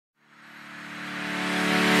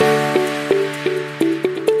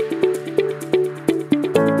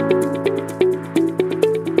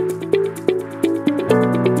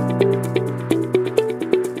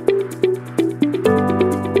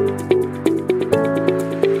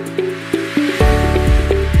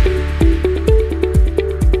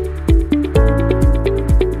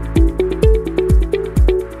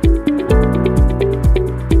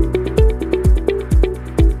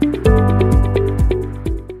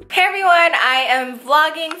I am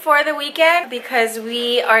vlogging for the weekend because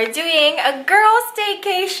we are doing a girl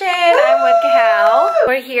staycation. I'm with Cal.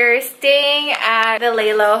 We're here staying at the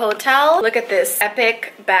Laylow hotel. Look at this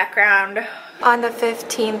epic background. On the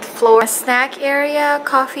 15th floor, a snack area,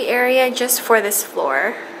 coffee area just for this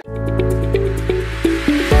floor.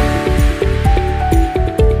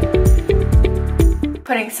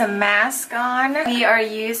 Putting some mask on. We are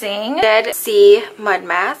using Dead Sea Mud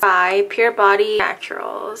Mask by Pure Body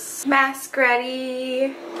Naturals. Mask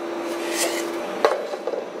ready.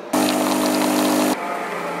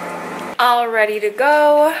 All ready to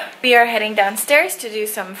go. We are heading downstairs to do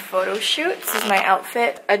some photo shoots. This is my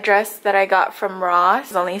outfit. A dress that I got from Ross.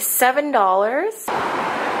 It's only $7.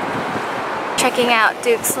 Checking out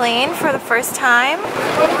Duke's Lane for the first time.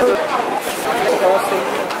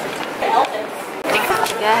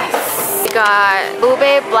 Yes. We got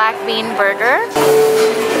ube black bean burger.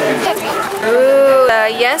 Ooh,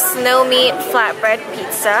 yes, no meat flatbread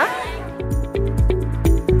pizza.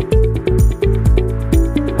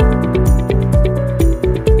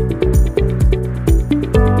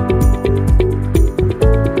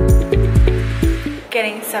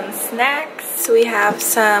 Getting some snacks. So we have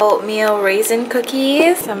some oatmeal raisin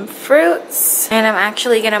cookies, some fruits, and I'm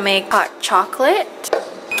actually gonna make hot chocolate.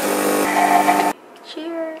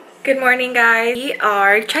 Cheers. Good morning, guys. We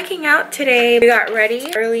are checking out today. We got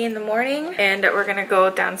ready early in the morning and we're gonna go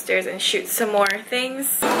downstairs and shoot some more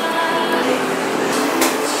things.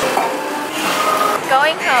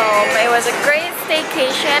 Going home. It was a great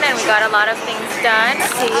staycation and we got a lot of things done.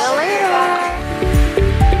 See you later.